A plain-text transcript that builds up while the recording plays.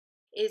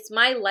It's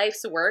my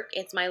life's work.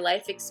 It's my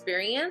life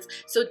experience.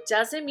 So it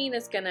doesn't mean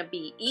it's going to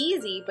be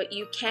easy, but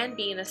you can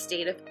be in a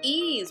state of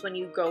ease when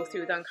you go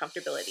through the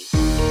uncomfortability.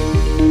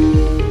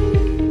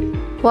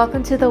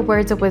 Welcome to the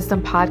Words of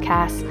Wisdom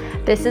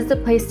podcast. This is the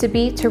place to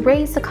be to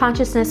raise the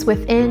consciousness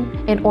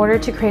within in order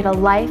to create a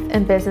life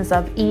and business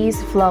of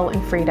ease, flow,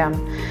 and freedom.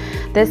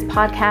 This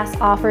podcast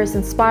offers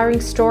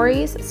inspiring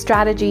stories,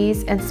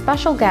 strategies, and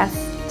special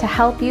guests to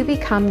help you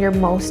become your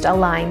most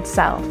aligned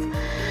self.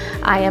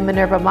 I am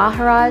Minerva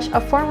Maharaj,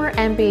 a former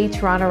NBA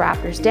Toronto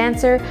Raptors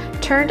dancer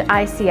turned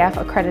ICF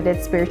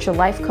accredited spiritual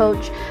life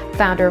coach,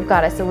 founder of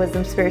Goddess of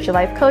Wisdom Spiritual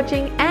Life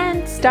Coaching,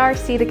 and Star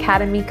Seed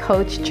Academy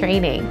coach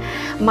training.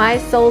 My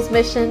soul's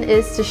mission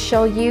is to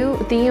show you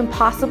the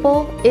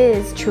impossible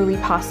is truly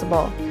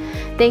possible.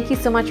 Thank you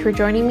so much for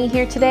joining me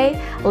here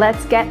today.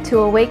 Let's get to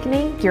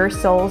awakening your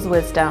soul's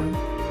wisdom.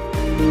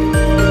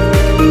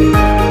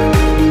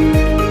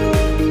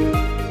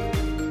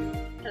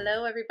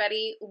 Hello,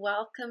 everybody.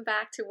 Welcome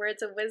back to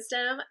Words of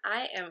Wisdom.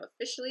 I am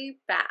officially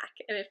back,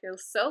 and it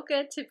feels so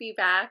good to be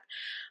back.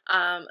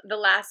 The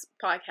last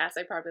podcast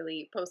I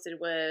probably posted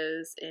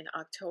was in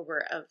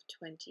October of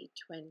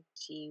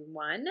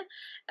 2021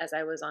 as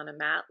I was on a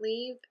mat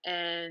leave.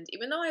 And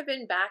even though I've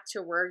been back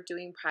to work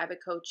doing private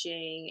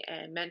coaching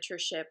and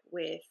mentorship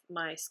with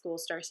my school,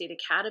 Star Seed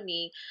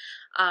Academy,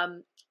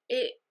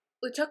 it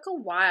took a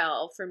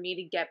while for me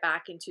to get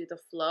back into the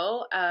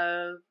flow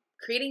of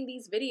creating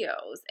these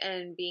videos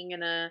and being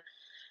in a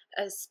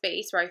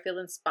space where I feel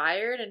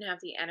inspired and have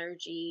the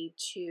energy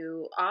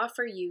to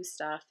offer you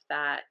stuff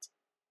that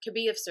could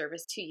be of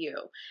service to you.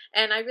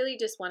 And I really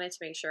just wanted to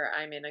make sure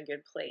I'm in a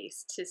good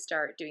place to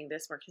start doing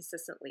this more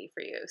consistently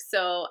for you.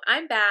 So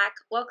I'm back.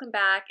 Welcome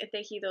back. And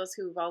thank you those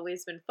who've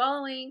always been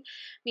following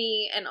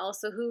me and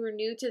also who are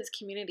new to this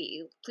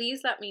community.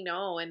 Please let me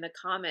know in the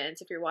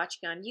comments if you're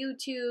watching on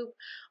YouTube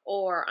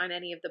or on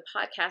any of the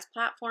podcast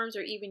platforms,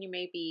 or even you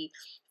may be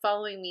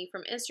following me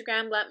from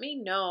Instagram. Let me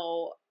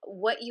know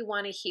what you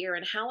want to hear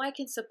and how I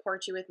can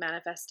support you with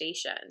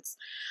manifestations,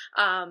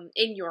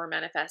 in your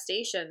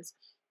manifestations.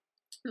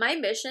 My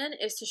mission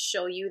is to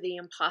show you the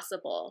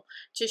impossible,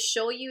 to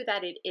show you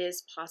that it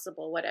is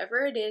possible.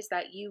 Whatever it is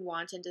that you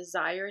want and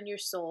desire in your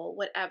soul,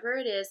 whatever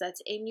it is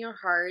that's in your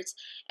heart,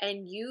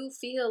 and you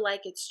feel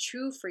like it's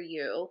true for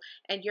you,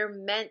 and you're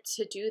meant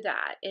to do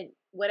that, and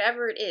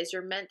whatever it is,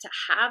 you're meant to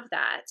have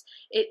that,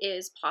 it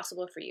is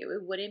possible for you.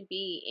 It wouldn't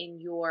be in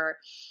your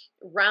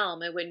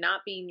realm. It would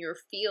not be in your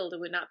field. It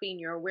would not be in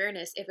your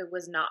awareness if it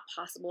was not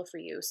possible for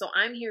you. So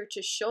I'm here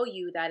to show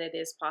you that it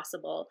is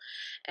possible.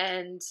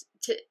 And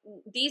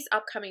these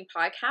upcoming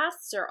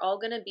podcasts are all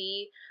going to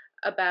be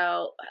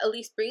about at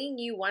least bringing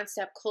you one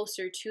step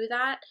closer to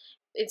that,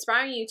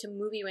 inspiring you to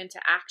move you into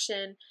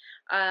action,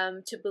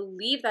 to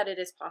believe that it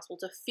is possible,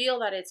 to feel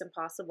that it's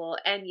impossible,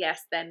 and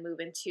yes, then move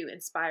into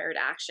inspired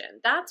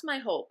action. That's my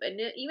hope. And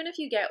even if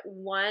you get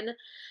one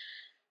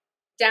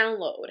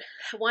download,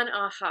 one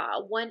aha,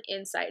 one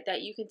insight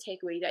that you can take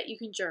away, that you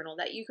can journal,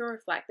 that you can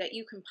reflect, that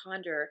you can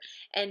ponder,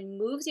 and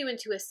moves you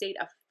into a state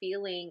of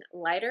feeling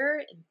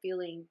lighter and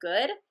feeling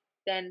good,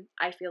 then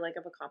I feel like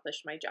I've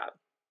accomplished my job.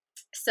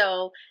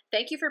 So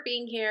thank you for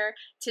being here.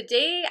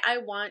 Today, I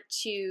want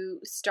to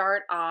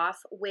start off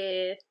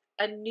with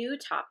a new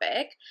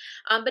topic,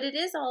 but it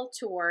is all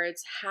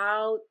towards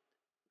how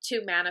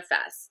to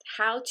manifest,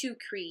 how to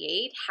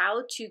create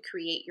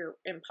your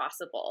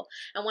impossible.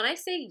 And when I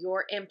say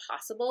your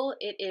impossible,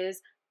 it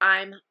is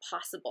I'm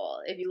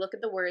possible. If you look at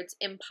the words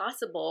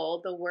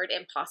impossible, the word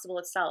impossible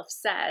itself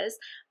says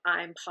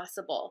I'm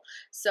possible.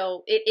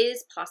 So it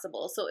is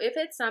possible. So if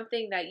it's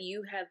something that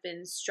you have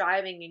been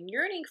striving and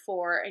yearning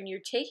for and you're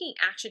taking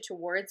action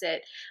towards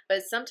it,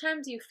 but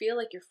sometimes you feel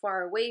like you're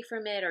far away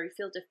from it or you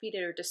feel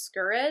defeated or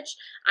discouraged,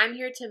 I'm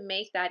here to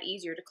make that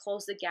easier, to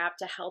close the gap,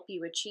 to help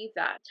you achieve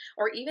that.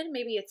 Or even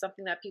maybe it's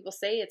something that people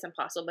say it's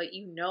impossible, but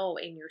you know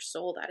in your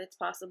soul that it's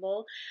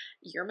possible.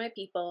 You're my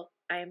people.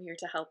 I am here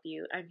to help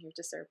you. I'm here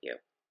to serve you.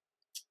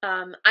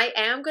 I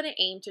am going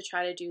to aim to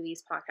try to do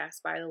these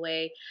podcasts, by the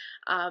way,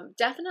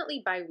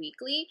 definitely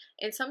bi-weekly.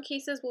 In some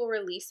cases, we'll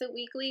release it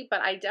weekly, but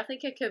I definitely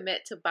can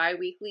commit to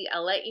bi-weekly.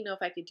 I'll let you know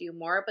if I could do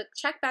more, but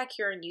check back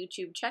here on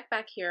YouTube, check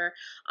back here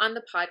on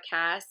the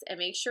podcast, and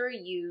make sure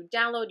you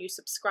download, you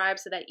subscribe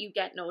so that you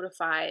get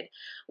notified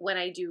when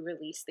I do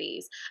release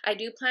these. I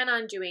do plan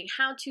on doing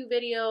how-to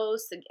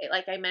videos,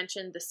 like I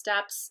mentioned, the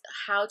steps,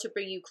 how to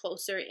bring you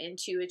closer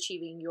into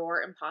achieving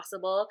your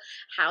impossible,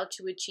 how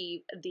to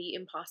achieve the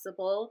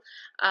impossible.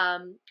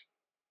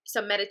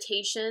 Some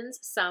meditations,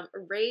 some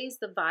raise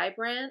the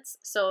vibrance.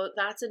 So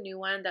that's a new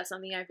one. That's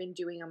something I've been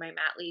doing on my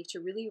mat leave to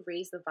really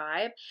raise the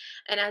vibe.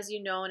 And as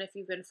you know, and if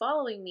you've been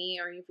following me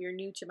or if you're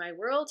new to my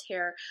world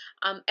here,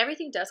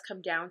 everything does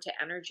come down to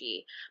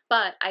energy.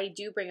 But I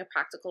do bring a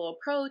practical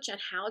approach on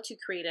how to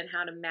create and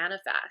how to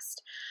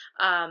manifest.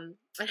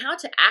 and how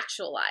to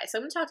actualize. So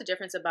I'm going to talk the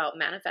difference about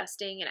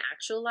manifesting and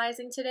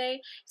actualizing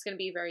today. It's going to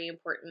be very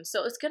important.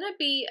 So it's going to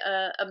be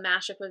a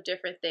mashup of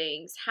different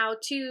things: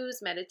 how-tos,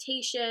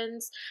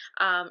 meditations,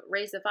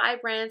 raise the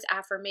vibrance,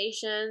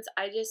 affirmations.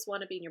 I just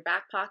want to be in your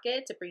back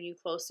pocket to bring you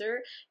closer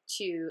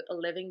to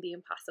living the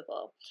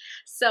impossible.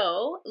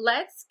 So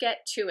let's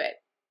get to it.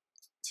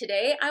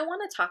 Today, I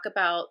want to talk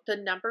about the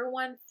number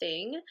one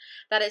thing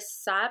that is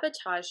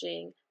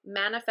sabotaging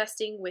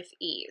manifesting with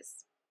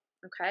ease.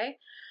 Okay?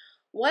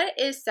 What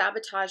is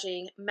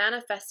sabotaging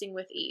manifesting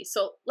with ease?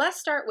 So let's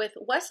start with,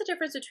 what's the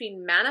difference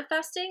between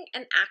manifesting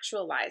and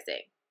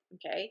actualizing?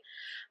 Okay.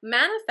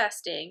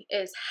 Manifesting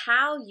is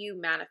how you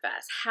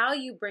manifest, how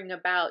you bring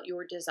about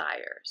your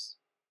desires.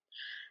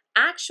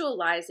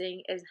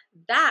 Actualizing is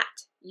that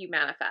you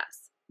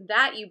manifest,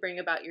 that you bring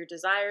about your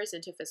desires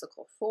into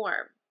physical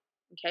form.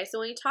 Okay, so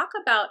when you talk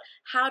about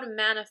how to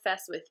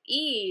manifest with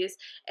ease,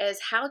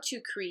 is how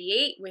to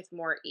create with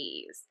more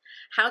ease,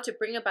 how to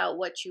bring about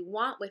what you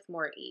want with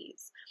more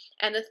ease.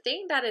 And the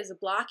thing that is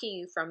blocking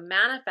you from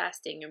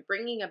manifesting and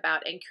bringing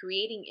about and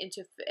creating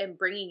into and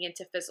bringing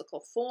into physical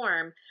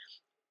form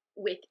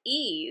with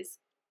ease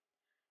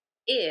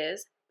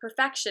is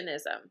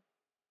perfectionism.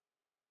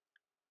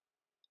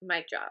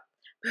 Mic drop.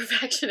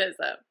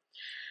 Perfectionism.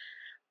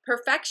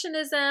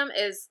 Perfectionism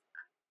is,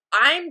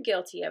 I'm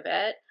guilty of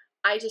it.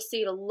 I just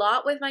see it a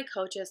lot with my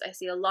coaches. I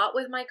see it a lot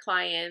with my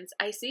clients.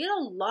 I see it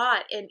a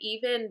lot in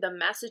even the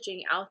messaging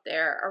out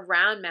there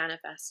around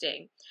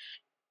manifesting.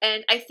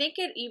 And I think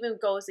it even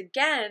goes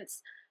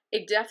against,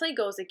 it definitely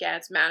goes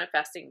against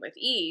manifesting with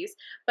ease,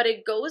 but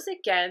it goes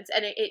against,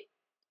 and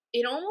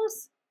it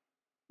almost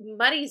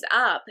muddies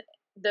up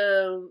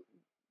the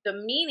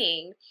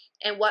meaning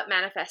and what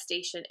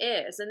manifestation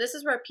is. And this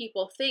is where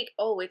people think,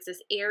 oh, it's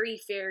this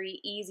airy, fairy,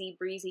 easy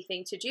breezy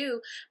thing to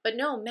do. But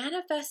no,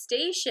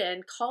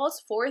 manifestation calls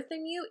forth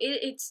in you.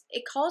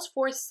 It calls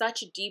forth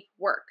such deep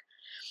work.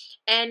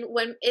 And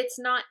when it's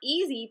not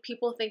easy,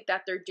 people think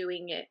that they're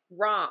doing it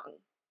wrong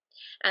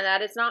and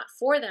that it's not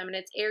for them and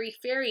it's airy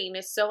fairy and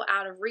it's so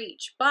out of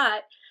reach.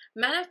 But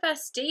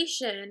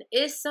manifestation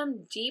is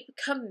some deep,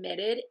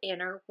 committed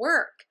inner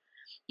work.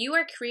 You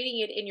are creating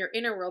it in your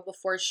inner world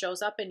before it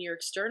shows up in your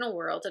external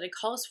world, and it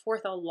calls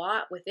forth a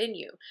lot within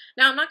you.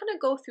 Now, I'm not going to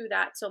go through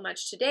that so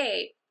much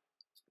today,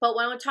 but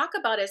what I want to talk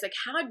about is like,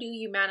 how do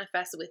you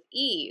manifest with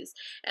ease?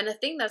 And the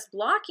thing that's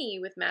blocking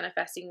you with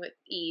manifesting with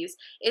ease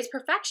is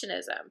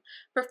perfectionism.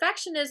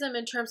 Perfectionism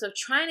in terms of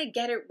trying to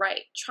get it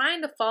right,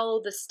 trying to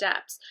follow the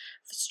steps,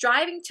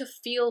 striving to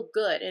feel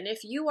good. And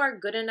if you are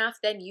good enough,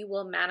 then you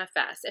will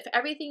manifest. If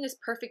everything is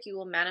perfect, you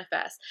will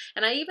manifest.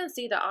 And I even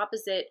see the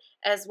opposite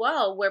as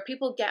well, where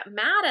people get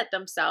mad at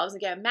themselves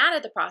and get mad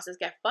at the process,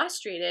 get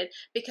frustrated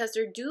because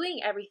they're doing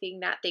everything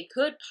that they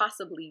could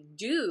possibly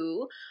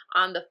do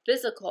on the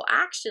physical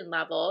action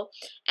level,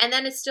 and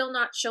then it's still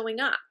not showing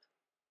up.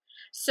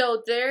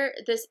 So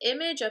this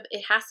image of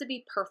it has to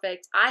be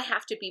perfect, I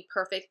have to be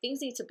perfect,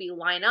 things need to be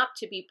lined up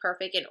to be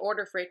perfect in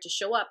order for it to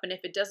show up. And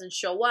if it doesn't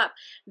show up,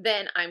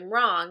 then I'm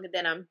wrong,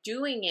 then I'm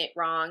doing it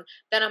wrong,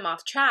 then I'm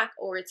off track,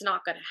 or it's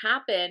not going to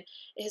happen,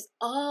 is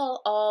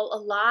all a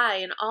lie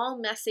and all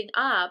messing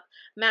up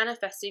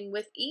manifesting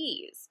with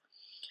ease.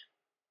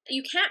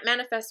 You can't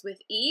manifest with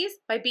ease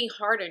by being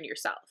hard on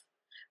yourself,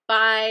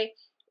 by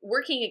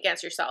working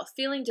against yourself,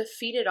 feeling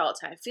defeated all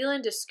the time,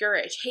 feeling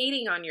discouraged,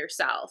 hating on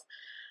yourself.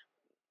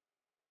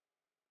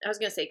 I was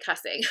going to say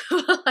cussing,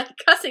 like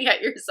cussing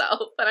at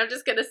yourself, but I'm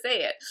just going to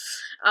say it.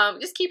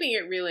 Just keeping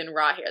it real and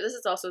raw here. This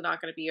is also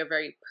not going to be a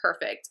very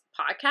perfect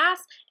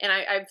podcast. And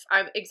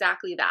I'm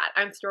exactly that.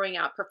 I'm throwing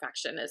out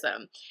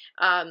perfectionism.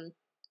 I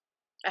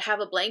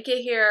have a blanket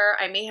here.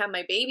 I may have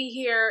my baby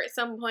here at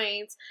some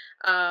point.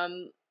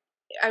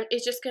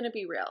 It's just going to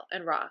be real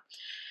and raw.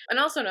 And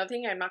also another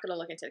thing, I'm not going to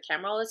look into the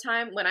camera all the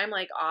time. When I'm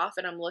like off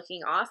and I'm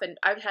looking off, and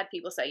I've had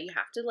people say, you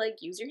have to like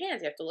use your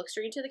hands. You have to look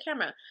straight into the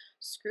camera.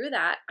 Screw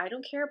that. I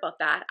don't care about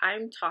that.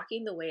 I'm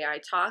talking the way I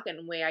talk, and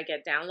the way I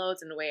get downloads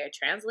and the way I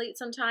translate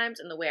sometimes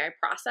and the way I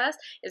process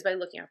is by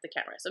looking off the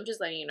camera. So I'm just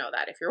letting you know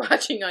that if you're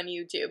watching on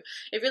YouTube.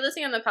 If you're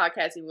listening on the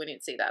podcast, you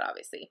wouldn't see that,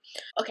 obviously.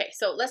 Okay,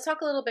 so let's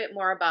talk a little bit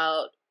more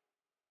about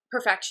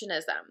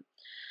perfectionism.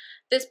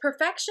 This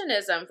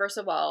perfectionism, first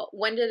of all,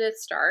 when did it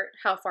start?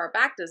 How far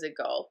back does it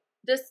go?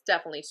 This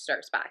definitely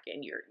starts back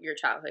in your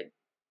childhood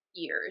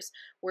years,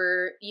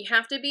 where you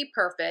have to be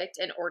perfect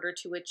in order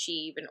to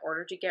achieve, in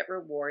order to get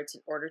rewards,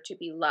 in order to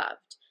be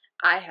loved.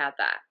 I had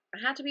that. I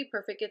had to be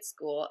perfect at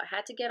school. I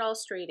had to get all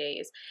straight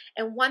A's.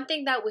 And one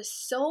thing that was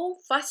so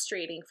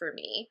frustrating for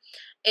me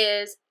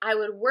is I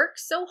would work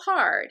so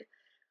hard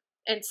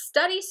and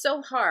study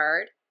so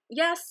hard.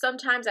 Yes,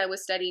 sometimes I would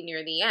study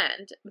near the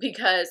end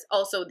because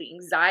also the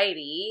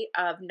anxiety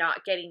of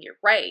not getting it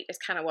right is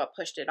kind of what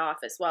pushed it off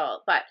as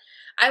well. But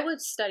I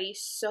would study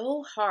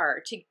so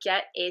hard to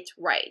get it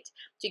right,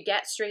 to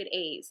get straight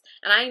A's.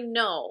 And I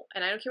know,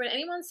 and I don't care what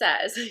anyone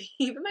says,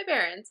 even my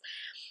parents,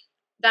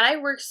 that I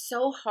worked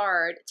so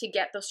hard to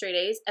get those straight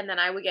A's, and then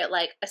I would get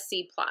like a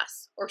C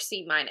plus or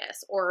C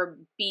minus or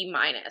B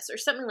minus or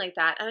something like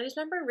that. And I just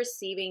remember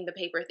receiving the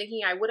paper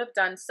thinking I would have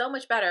done so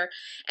much better.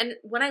 And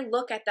when I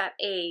look at that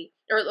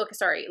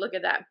look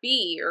at that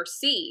B or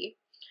C,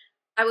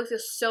 I would feel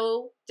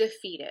so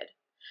defeated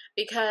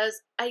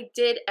because I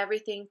did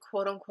everything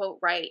quote unquote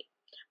right.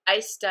 I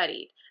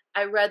studied.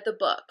 I read the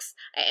books.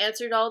 I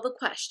answered all the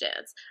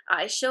questions.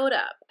 I showed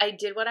up. I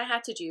did what I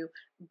had to do,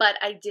 but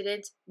I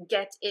didn't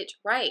get it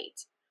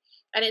right.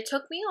 And it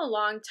took me a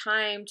long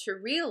time to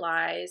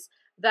realize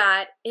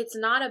that it's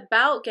not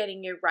about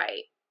getting it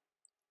right.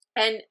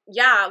 And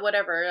yeah,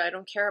 whatever, I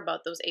don't care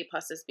about those A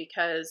pluses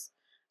because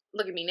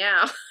look at me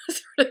now,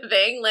 sort of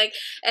thing. Like,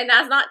 and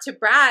that's not to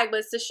brag,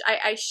 but it's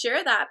I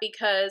share that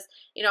because,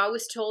 you know, I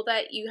was told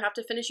that you have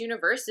to finish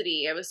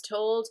university. I was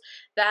told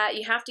that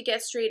you have to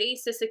get straight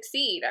A's to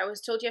succeed. I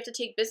was told you have to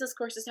take business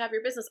courses to have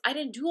your business. I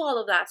didn't do all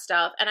of that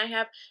stuff. And I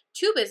have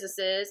 2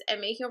 businesses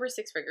and making over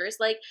 6 figures.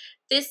 Like,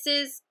 this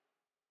is,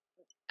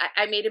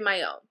 I made it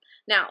my own.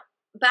 Now,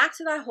 back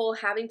to that whole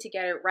having to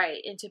get it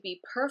right and to be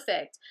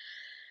perfect.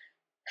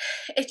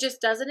 It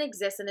just doesn't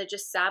exist, and it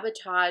just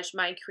sabotaged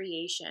my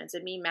creations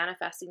and me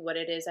manifesting what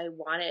it is I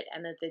wanted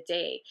end of the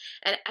day.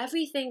 And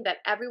everything that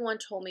everyone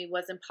told me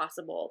was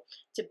impossible,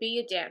 to be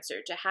a dancer,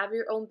 to have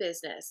your own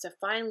business, to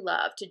find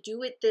love, to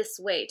do it this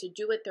way, to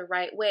do it the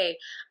right way,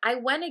 I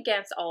went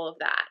against all of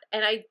that.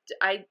 And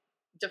I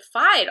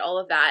defied all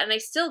of that, and I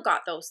still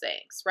got those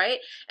things, right?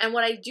 And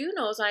what I do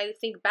know is when I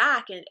think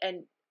back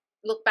and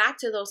look back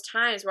to those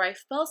times where I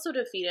felt so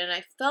defeated and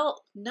I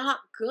felt not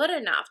good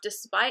enough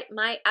despite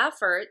my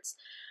efforts,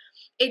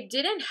 it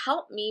didn't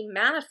help me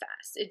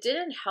manifest. It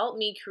didn't help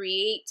me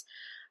create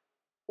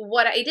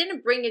it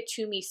didn't bring it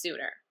to me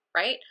sooner,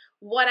 right?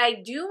 What I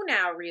do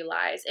now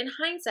realize in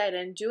hindsight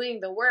and doing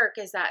the work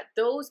is that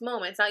those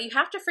moments, now you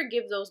have to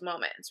forgive those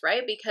moments,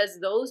 right? Because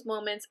those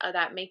moments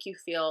that make you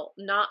feel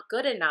not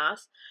good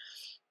enough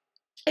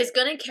is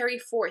going to carry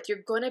forth. You're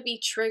going to be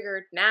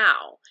triggered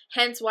now.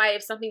 Hence why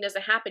if something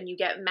doesn't happen, you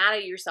get mad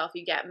at yourself,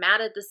 you get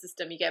mad at the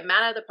system, you get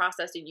mad at the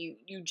process, and you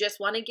just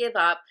want to give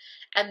up.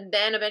 And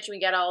then eventually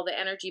you get all the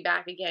energy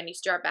back again, you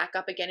start back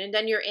up again, and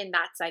then you're in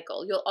that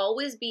cycle. You'll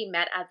always be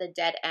met at the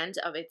dead end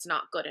of it's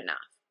not good enough.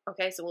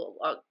 Okay, so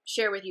I'll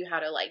share with you how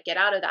to like get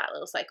out of that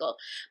little cycle.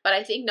 But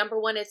I think number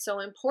one, it's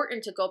so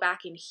important to go back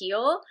and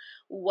heal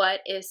what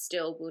is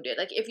still wounded.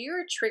 Like if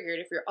you're triggered,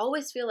 if you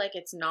always feel like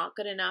it's not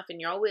good enough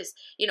and you're always,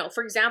 you know,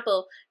 for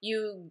example,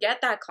 you get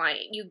that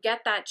client, you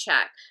get that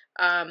check,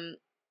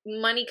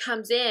 money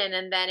comes in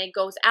and then it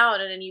goes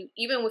out, and then you,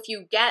 even if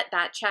you get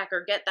that check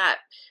or get that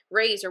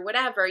raise or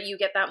whatever, you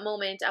get that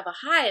moment of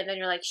a high and then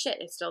you're like, shit,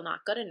 it's still not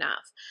good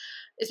enough.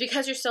 It's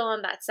because you're still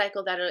on that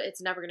cycle that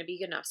it's never going to be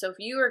good enough. So if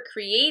you are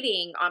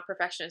creating on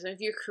perfectionism, if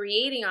you're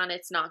creating on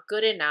it's not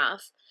good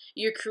enough,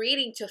 you're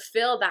creating to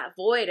fill that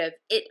void of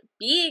it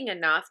being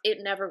enough, it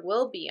never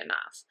will be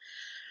enough.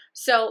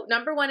 So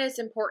number one, is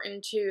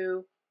important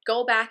to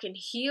go back and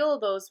heal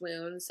those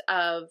wounds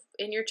of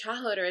in your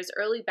childhood or as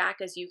early back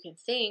as you can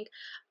think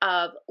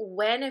of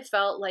when it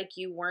felt like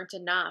you weren't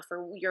enough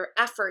or your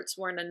efforts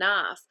weren't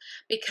enough,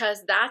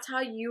 because that's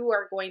how you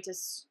are going to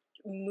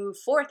move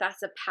forth.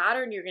 That's a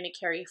pattern you're going to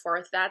carry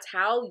forth. That's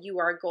how you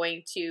are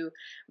going to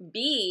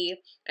be,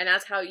 and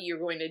that's how you're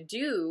going to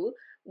do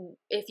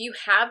if you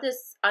have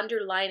this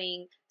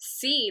underlining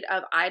seed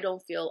of I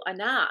don't feel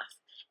enough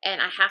and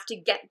I have to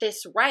get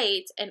this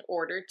right in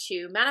order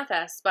to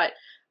manifest. But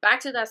back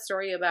to that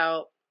story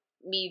about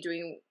me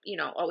doing, you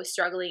know, always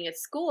struggling at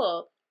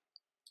school,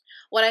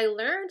 what I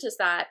learned is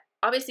that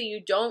obviously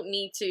you don't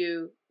need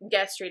to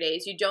get straight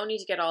A's. You don't need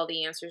to get all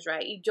the answers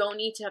right. You don't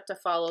need to have to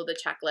follow the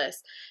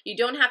checklist. You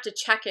don't have to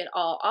check it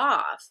all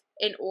off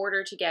in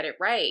order to get it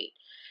right.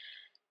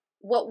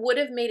 What would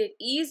have made it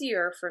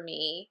easier for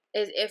me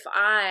is if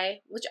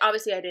which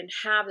obviously I didn't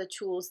have the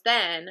tools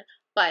then,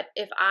 but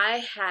if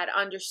I had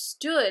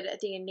understood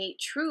the innate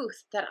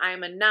truth that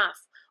I'm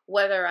enough,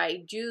 whether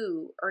I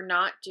do or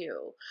not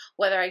do,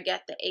 whether I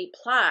get the A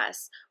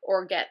plus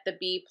or get the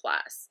B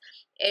plus,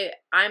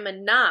 I'm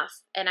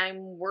enough and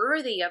I'm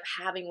worthy of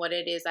having what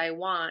it is I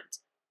want,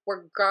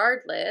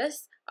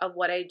 regardless of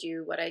what I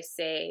do, what I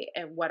say,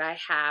 and what I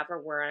have or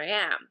where I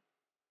am.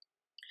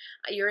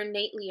 You're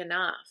innately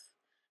enough.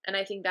 And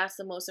I think that's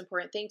the most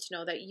important thing to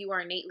know, that you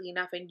are innately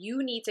enough and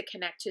you need to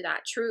connect to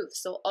that truth.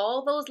 So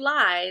all those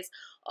lies,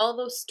 all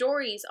those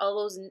stories, all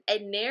those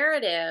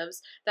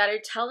narratives that are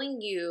telling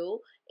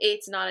you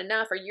it's not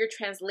enough, or you're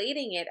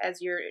translating it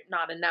as you're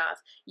not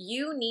enough,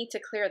 you need to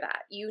clear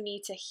that. You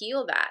need to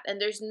heal that.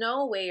 And there's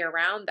no way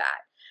around that.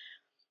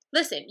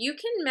 Listen, you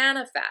can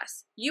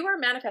manifest. You are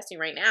manifesting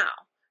right now.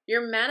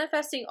 You're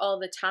manifesting all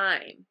the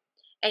time.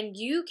 And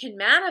you can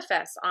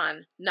manifest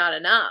on not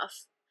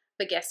enough.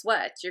 But guess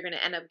what? You're going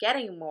to end up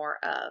getting more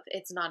of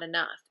it's not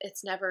enough.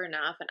 It's never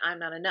enough, and I'm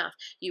not enough.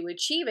 You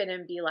achieve it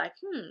and be like,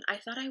 I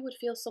thought I would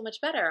feel so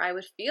much better. I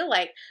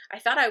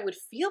thought I would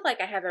feel like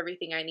I have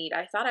everything I need.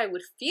 I thought I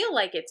would feel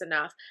like it's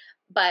enough,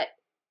 but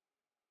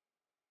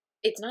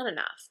it's not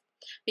enough.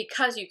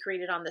 because you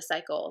created on the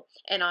cycle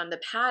and on the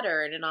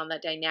pattern and on the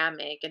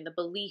dynamic and the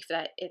belief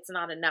that it's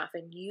not enough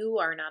and you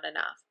are not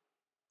enough.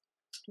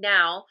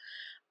 Now,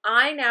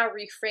 I now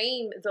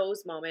reframe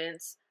those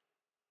moments.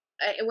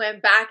 I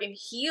went back and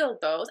healed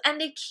those,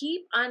 and they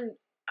keep on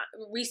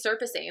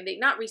resurfacing, and they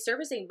not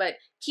resurfacing, but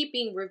keep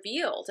being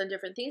revealed, and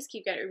different things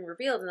keep getting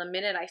revealed. And the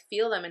minute I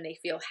feel them and they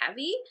feel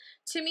heavy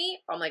to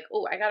me, I'm like,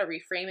 oh, I got to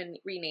reframe and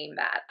rename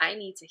that. I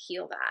need to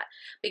heal that,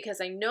 because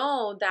I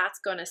know that's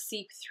going to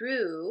seep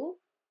through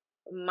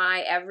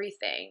my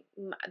everything,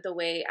 the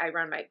way I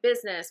run my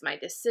business, my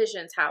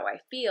decisions, how I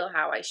feel,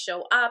 how I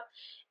show up.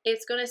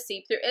 It's going to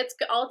seep through. It's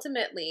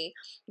ultimately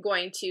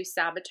going to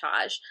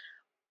sabotage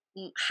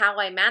how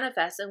I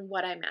manifest and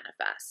what I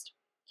manifest.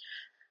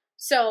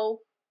 So,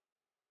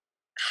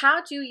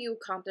 how do you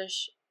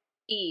accomplish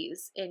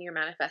ease in your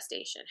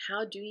manifestation?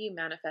 How do you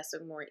manifest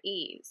with more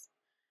ease?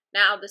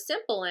 Now, the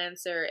simple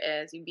answer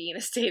is you be in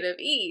a state of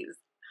ease.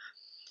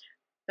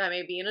 That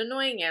may be an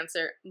annoying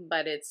answer,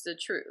 but it's the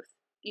truth.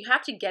 You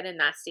have to get in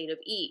that state of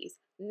ease.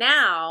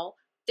 Now,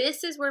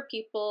 this is where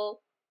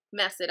people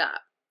mess it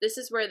up. This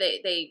is where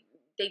they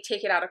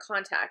take it out of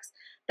context.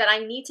 That I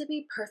need to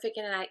be perfect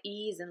and at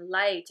ease and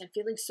light and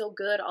feeling so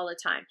good all the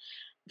time.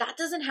 That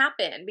doesn't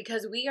happen,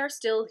 because we are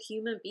still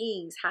human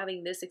beings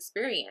having this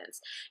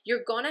experience.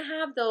 You're going to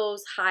have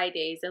those high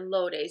days and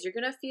low days. You're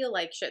going to feel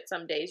like shit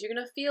some days. You're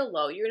going to feel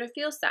low. You're going to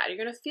feel sad. You're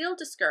going to feel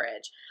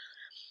discouraged.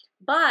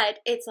 But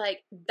it's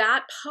like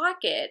that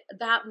pocket,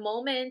 that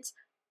moment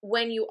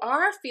when you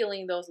are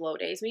feeling those low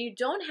days, when you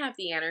don't have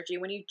the energy,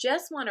 when you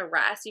just want to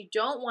rest, you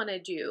don't want to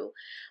do,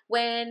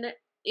 when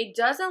it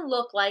doesn't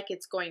look like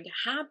it's going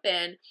to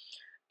happen.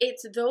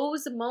 It's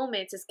those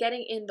moments, it's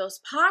getting in those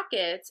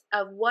pockets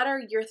of what are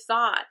your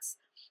thoughts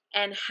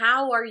and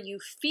how are you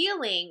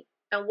feeling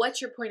and what's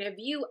your point of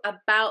view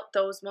about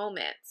those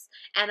moments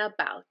and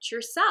about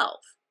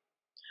yourself.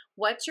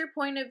 What's your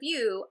point of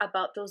view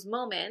about those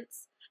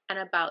moments and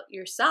about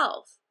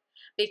yourself?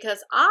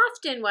 Because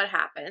often what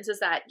happens is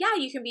that, yeah,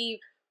 you can be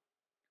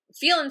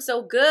feeling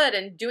so good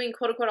and doing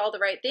quote unquote all the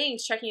right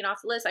things, checking it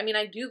off the list. I mean,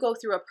 I do go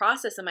through a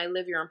process in my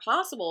Live Your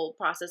Impossible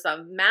process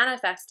of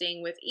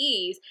manifesting with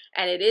ease,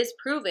 and it is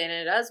proven and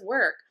it does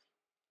work.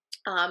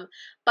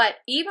 But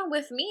even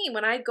with me,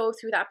 when I go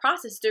through that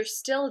process, there's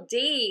still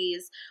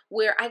days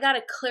where I got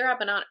to clear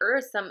up and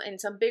unearth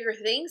some bigger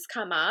things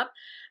come up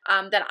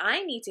that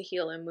I need to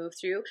heal and move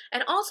through.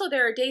 And also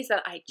there are days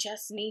that I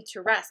just need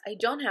to rest. I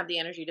don't have the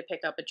energy to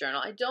pick up a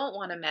journal. I don't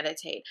want to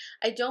meditate.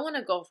 I don't want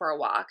to go for a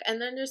walk.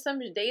 And then there's some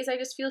days I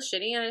just feel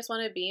shitty and I just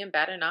want to be in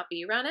bed and not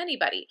be around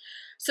anybody.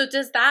 So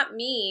does that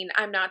mean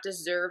I'm not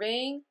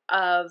deserving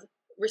of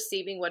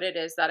receiving what it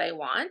is that I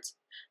want?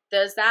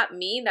 Does that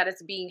mean that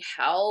it's being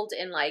held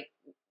in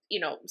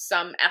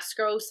some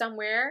escrow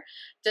somewhere?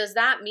 Does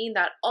that mean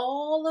that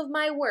all of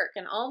my work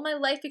and all my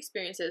life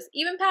experiences,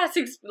 even past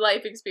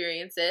life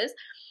experiences,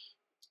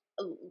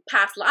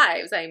 past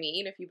lives, I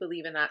mean, if you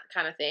believe in that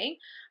kind of thing,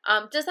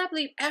 does that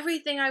believe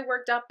everything I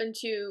worked up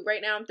into,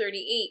 right now I'm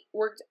 38,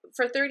 worked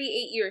for 38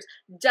 years,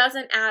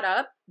 doesn't add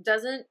up,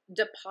 doesn't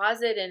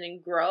deposit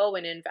and grow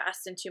and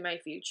invest into my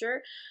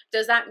future?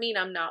 Does that mean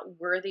I'm not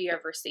worthy of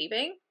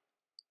receiving?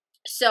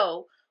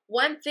 So,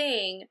 one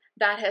thing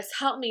that has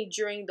helped me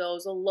during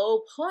those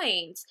low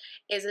points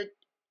is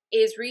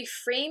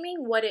reframing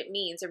what it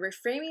means and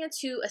reframing it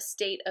to a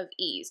state of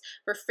ease,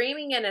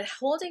 reframing it and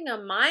holding a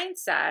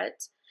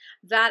mindset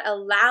that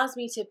allows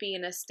me to be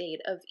in a state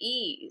of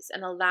ease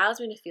and allows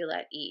me to feel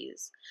at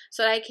ease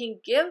so that I can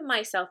give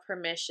myself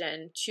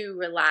permission to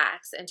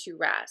relax and to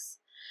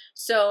rest.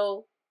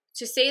 So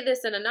to say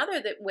this in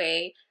another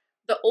way,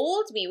 the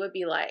old me would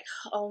be like,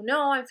 oh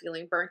no, I'm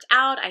feeling burnt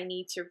out. I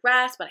need to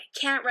rest, but I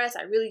can't rest.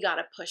 I really got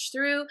to push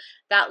through.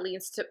 That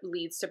leads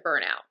to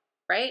burnout,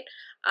 right?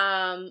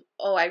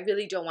 Oh, I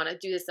really don't want to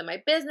do this in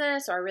my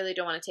business, or I really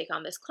don't want to take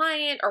on this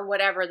client, or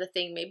whatever the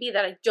thing may be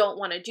that I don't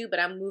want to do, but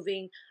I'm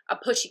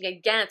pushing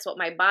against what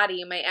my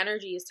body and my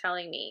energy is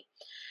telling me.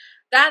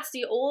 That's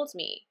the old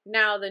me.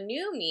 Now the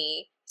new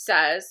me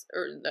says,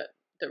 or the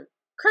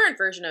current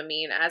version of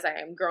me, and as I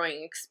am growing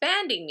and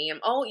expanding me,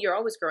 you're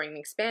always growing and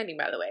expanding,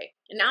 by the way.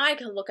 And now I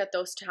can look at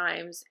those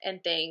times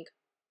and think,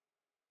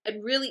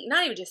 and really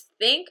not even just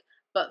think,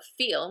 but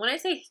feel. And when I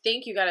say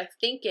think, you got to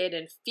think it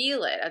and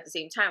feel it at the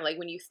same time. Like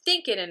when you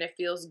think it and it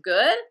feels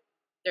good,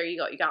 there you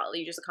go.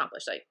 You just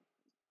accomplished like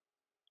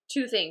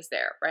two things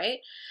there,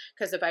 right?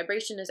 Because the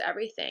vibration is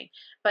everything.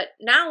 But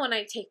now when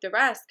I take the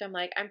rest, I'm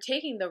like, I'm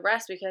taking the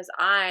rest because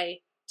I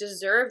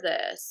deserve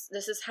this.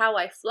 This is how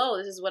I flow.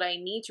 This is what I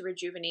need to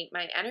rejuvenate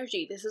my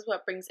energy. This is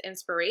what brings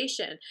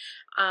inspiration.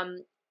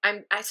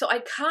 So I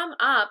come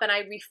up and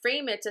I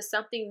reframe it to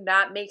something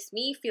that makes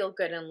me feel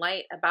good and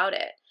light about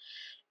it.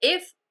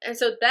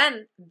 So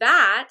then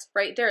that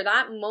right there,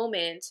 that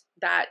moment,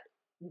 that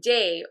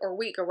day or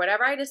week or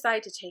whatever I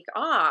decide to take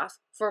off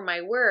for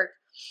my work,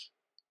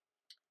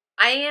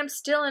 I am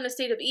still in a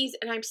state of ease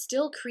and I'm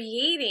still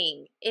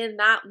creating in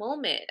that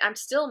moment. I'm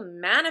still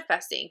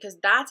manifesting, because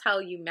that's how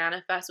you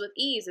manifest with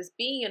ease, is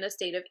being in a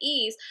state of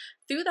ease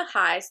through the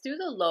highs, through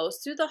the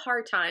lows, through the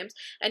hard times.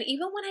 And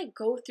even when I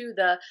go through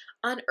the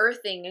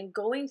unearthing and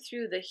going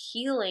through the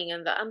healing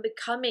and the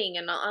unbecoming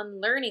and the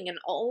unlearning and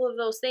all of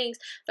those things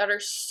that are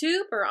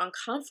super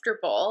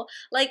uncomfortable,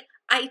 like,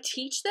 I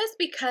teach this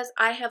because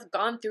I have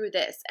gone through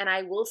this and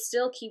I will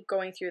still keep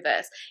going through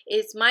this.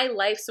 It's my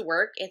life's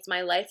work. It's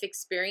my life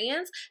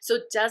experience. So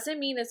it doesn't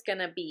mean it's going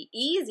to be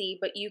easy,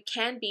 but you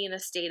can be in a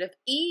state of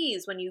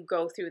ease when you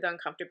go through the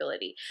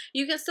uncomfortability.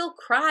 You can still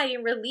cry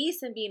and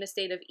release and be in a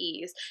state of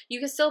ease. You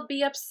can still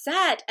be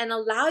upset and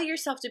allow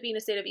yourself to be in a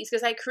state of ease,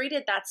 because I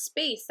created that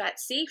space, that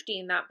safety,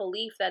 and that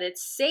belief that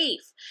it's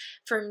safe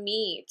for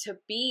me to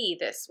be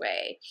this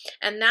way.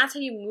 And that's how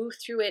you move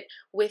through it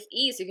with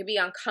ease. It can be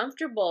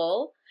uncomfortable,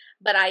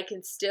 but I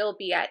can still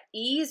be at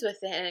ease with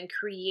it and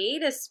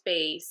create a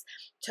space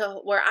to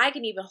where I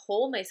can even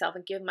hold myself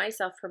and give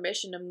myself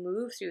permission to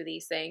move through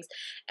these things.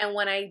 And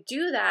when I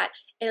do that,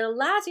 it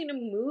allows you to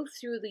move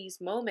through these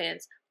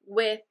moments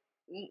with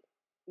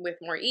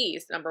more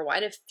ease. Number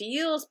one, it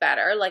feels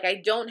better. Like,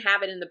 I don't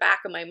have it in the back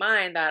of my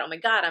mind that, oh my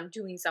God, I'm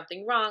doing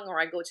something wrong, or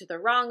I go to the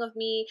wrong of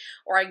me,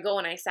 or I go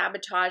and I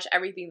sabotage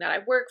everything that I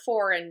work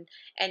for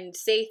and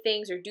say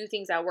things or do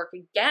things that work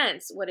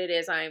against what it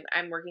is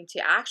I'm working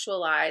to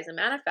actualize and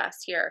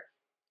manifest here.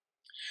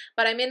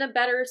 But I'm in a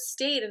better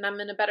state and I'm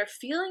in a better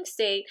feeling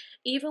state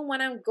even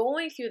when I'm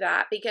going through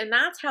that. Because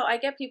that's how I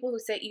get people who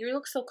say, you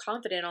look so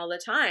confident all the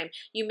time.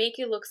 You make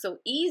it look so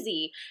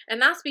easy.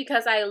 And that's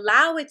because I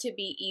allow it to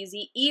be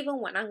easy even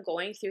when I'm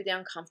going through the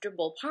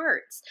uncomfortable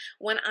parts,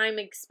 when I'm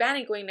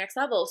expanding, going next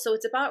level. So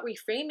it's about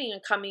reframing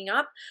and coming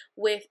up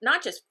with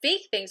not just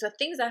fake things, but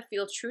things that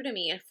feel true to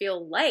me and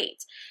feel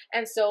light.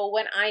 And so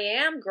when I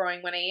am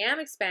growing, when I am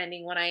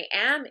expanding, when I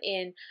am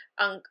in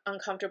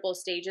uncomfortable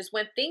stages,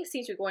 when things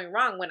seem to be going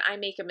wrong, when I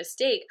make a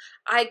mistake,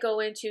 I go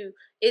into,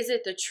 is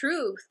it the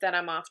truth that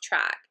I'm off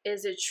track?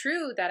 Is it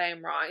true that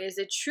I'm wrong? Is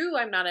it true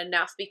I'm not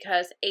enough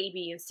because A,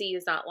 B, and C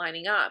is not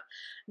lining up?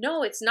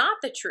 No, it's not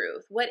the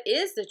truth. What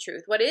is the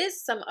truth? What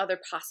is some other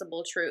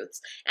possible truths?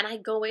 And I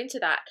go into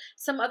that.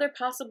 Some other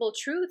possible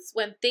truths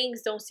when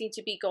things don't seem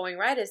to be going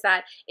right is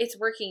that it's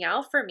working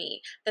out for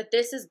me, that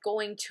this is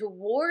going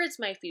towards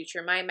my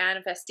future, my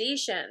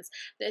manifestations.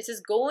 This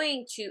is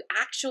going to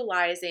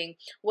actualizing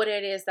what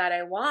it is that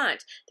I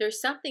want.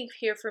 There's something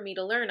here for me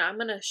to learn. I'm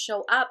going to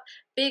show up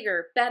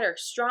bigger, better,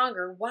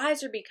 stronger,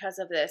 wiser because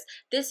of this.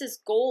 This is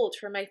gold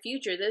for my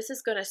future. This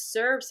is going to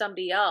serve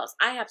somebody else.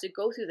 I have to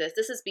go through this.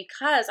 This is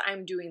because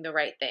I'm doing the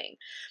right thing.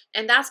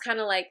 And that's kind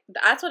of like,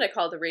 that's what I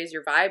call the raise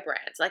your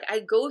vibrance. Like, I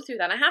go through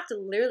that. I have to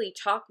literally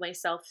talk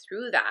myself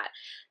through that.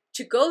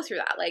 To go through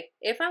that. Like,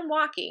 if I'm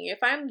walking, if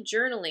I'm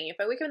journaling, if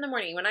I wake up in the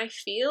morning, when I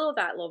feel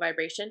that low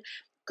vibration,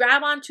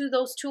 grab onto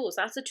those tools.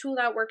 That's a tool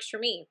that works for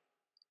me.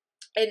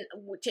 And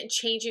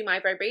changing my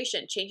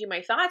vibration, changing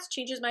my thoughts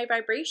changes my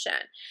vibration.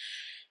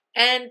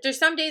 And there's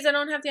some days I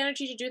don't have the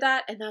energy to do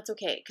that, and that's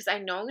okay, because I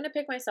know I'm going to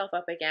pick myself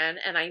up again,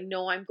 and I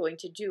know I'm going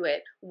to do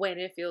it when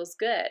it feels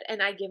good.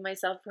 And I give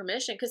myself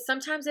permission, because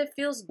sometimes it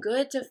feels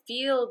good to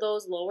feel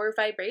those lower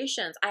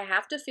vibrations. I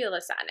have to feel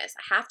the sadness.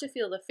 I have to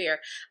feel the fear.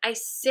 I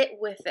sit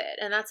with it.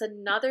 And that's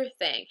another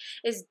thing,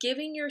 is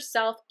giving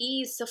yourself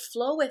ease to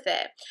flow with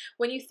it.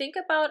 When you think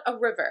about a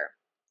river,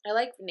 I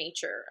like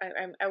nature.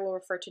 I will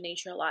refer to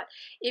nature a lot.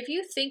 If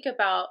you think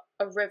about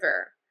a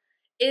river,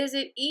 is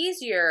it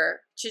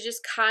easier to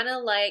just kind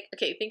of like,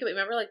 okay, think of it,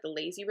 remember like the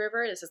lazy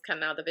river? This is kind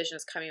of now the vision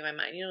is coming in my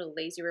mind. You know, the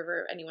lazy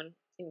river, anyone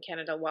in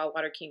Canada, Wild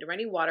Water Kingdom,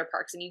 any water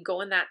parks, and you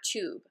go in that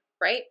tube,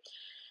 right?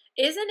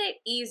 Isn't it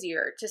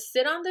easier to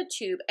sit on the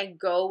tube and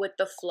go with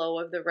the flow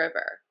of the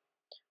river?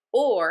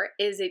 Or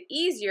is it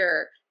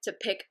easier to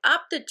pick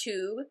up the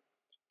tube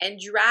and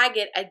drag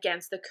it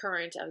against the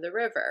current of the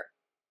river?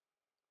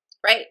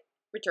 Right?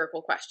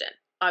 Rhetorical question.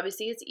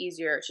 Obviously, it's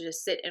easier to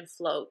just sit and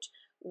float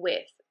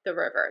with the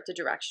river, the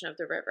direction of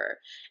the river.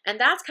 And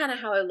that's kind of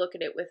how I look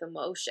at it with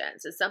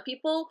emotions. And some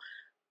people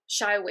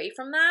shy away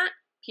from that.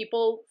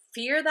 People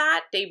fear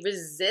that. They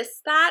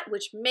resist that,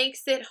 which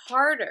makes it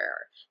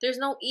harder. There's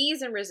no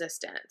ease in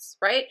resistance,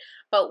 right?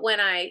 But when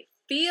I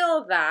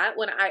feel that,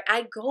 when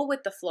I go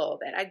with the flow of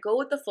it, I go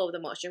with the flow of the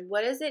emotion.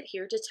 What is it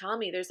here to tell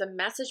me? There's a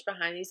message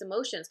behind these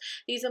emotions.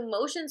 These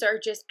emotions are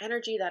just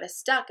energy that is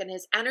stuck, and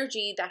it's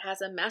energy that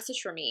has a message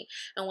for me.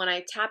 And when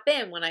I tap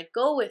in, when I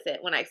go with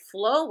it, when I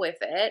flow with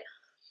it,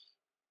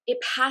 it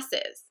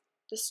passes.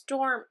 The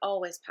storm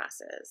always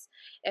passes.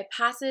 It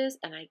passes,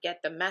 and I get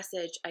the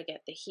message, I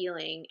get the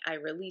healing, I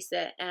release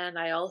it, and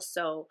I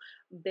also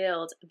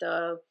build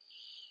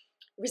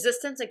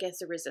resistance against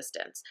the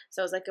resistance.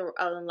 So it's like an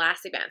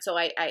elastic band. So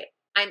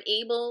I'm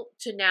able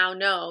to now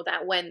know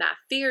that when that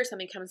fear,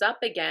 something comes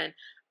up again,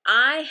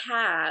 I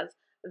have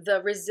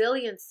the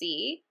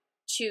resiliency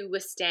to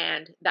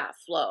withstand that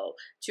flow,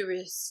 to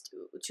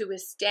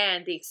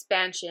withstand the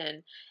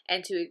expansion,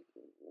 and to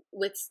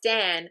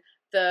withstand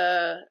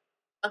the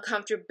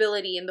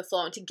uncomfortability in the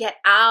flow and to get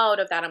out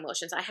of that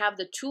emotions. I have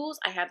the tools,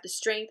 I have the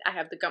strength, I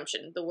have the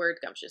gumption. The word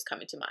gumption is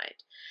coming to mind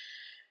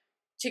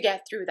to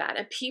get through that.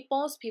 And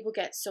people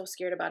get so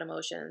scared about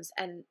emotions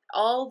and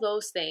all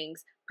those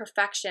things,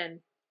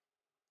 perfection,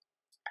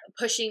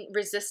 pushing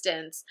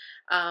resistance,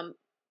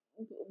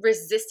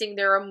 resisting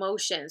their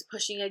emotions,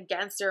 pushing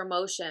against their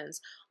emotions.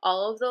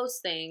 All of those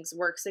things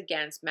works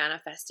against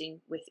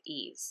manifesting with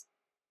ease.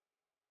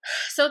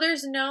 So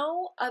there's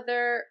no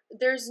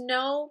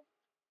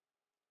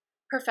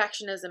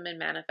perfectionism in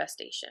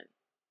manifestation,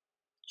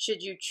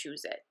 should you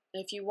choose it.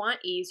 If you want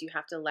ease, you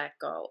have to let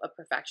go of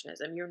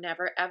perfectionism. You're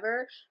never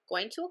ever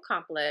going to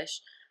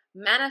accomplish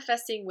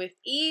manifesting with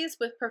ease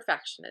with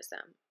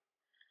perfectionism.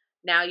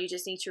 Now you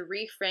just need to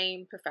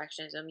reframe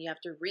perfectionism. You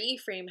have to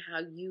reframe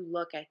how you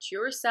look at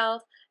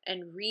yourself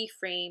and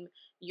reframe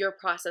your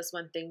process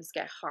when things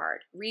get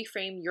hard.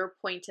 Reframe your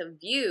point of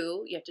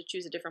view. You have to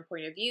choose a different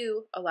point of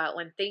view about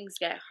when things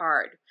get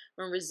hard,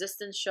 when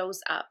resistance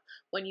shows up,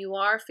 when you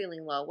are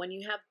feeling low, when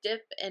you have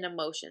dip in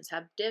emotions,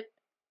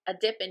 a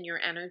dip in your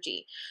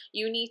energy.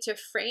 You need to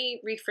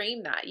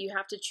reframe that. You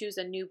have to choose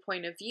a new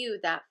point of view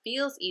that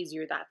feels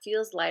easier, that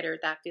feels lighter,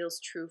 that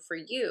feels true for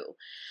you.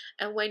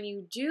 And when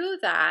you do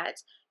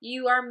that,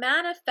 you are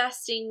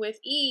manifesting with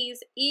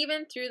ease,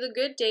 even through the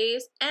good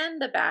days and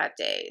the bad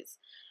days.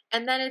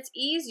 And then it's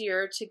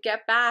easier to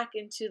get back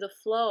into the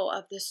flow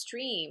of the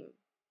stream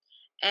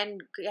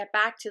and get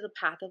back to the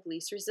path of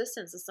least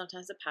resistance. And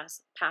sometimes the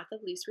path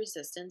of least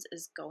resistance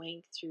is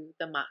going through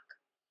the muck.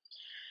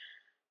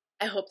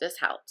 I hope this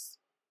helps.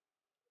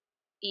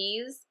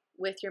 Ease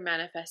with your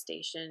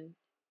manifestation.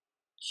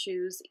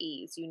 Choose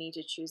ease. You need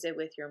to choose it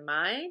with your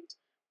mind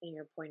and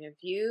your point of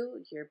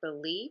view, your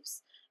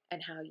beliefs,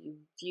 and how you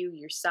view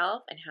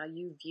yourself and how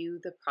you view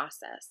the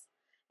process.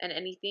 And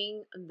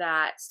anything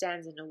that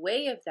stands in the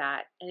way of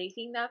that,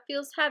 anything that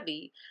feels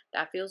heavy,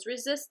 that feels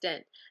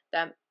resistant,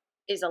 that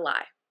is a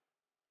lie.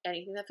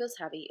 Anything that feels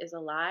heavy is a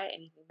lie.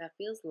 Anything that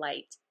feels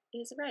light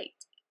is right.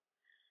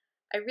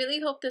 I really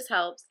hope this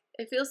helps.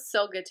 It feels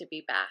so good to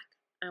be back.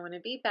 I want to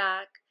be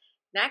back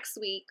next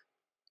week.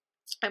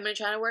 I'm going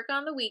to try to work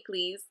on the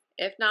weeklies.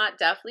 If not,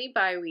 definitely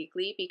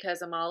bi-weekly,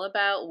 because I'm all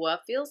about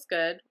what feels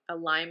good.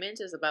 Alignment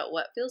is about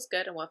what feels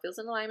good and what feels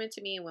in alignment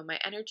to me. And when my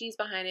energy is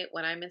behind it,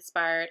 when I'm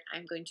inspired,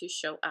 I'm going to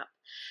show up.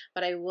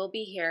 But I will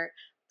be here.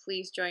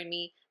 Please join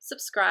me.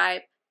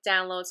 Subscribe,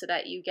 download so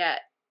that you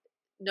get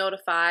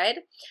notified.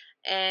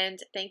 And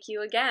thank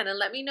you again. And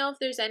let me know if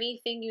there's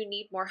anything you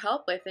need more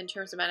help with in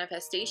terms of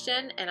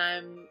manifestation. And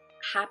I'm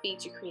happy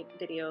to create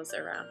videos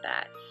around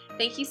that.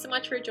 Thank you so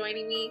much for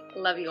joining me.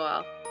 Love you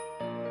all.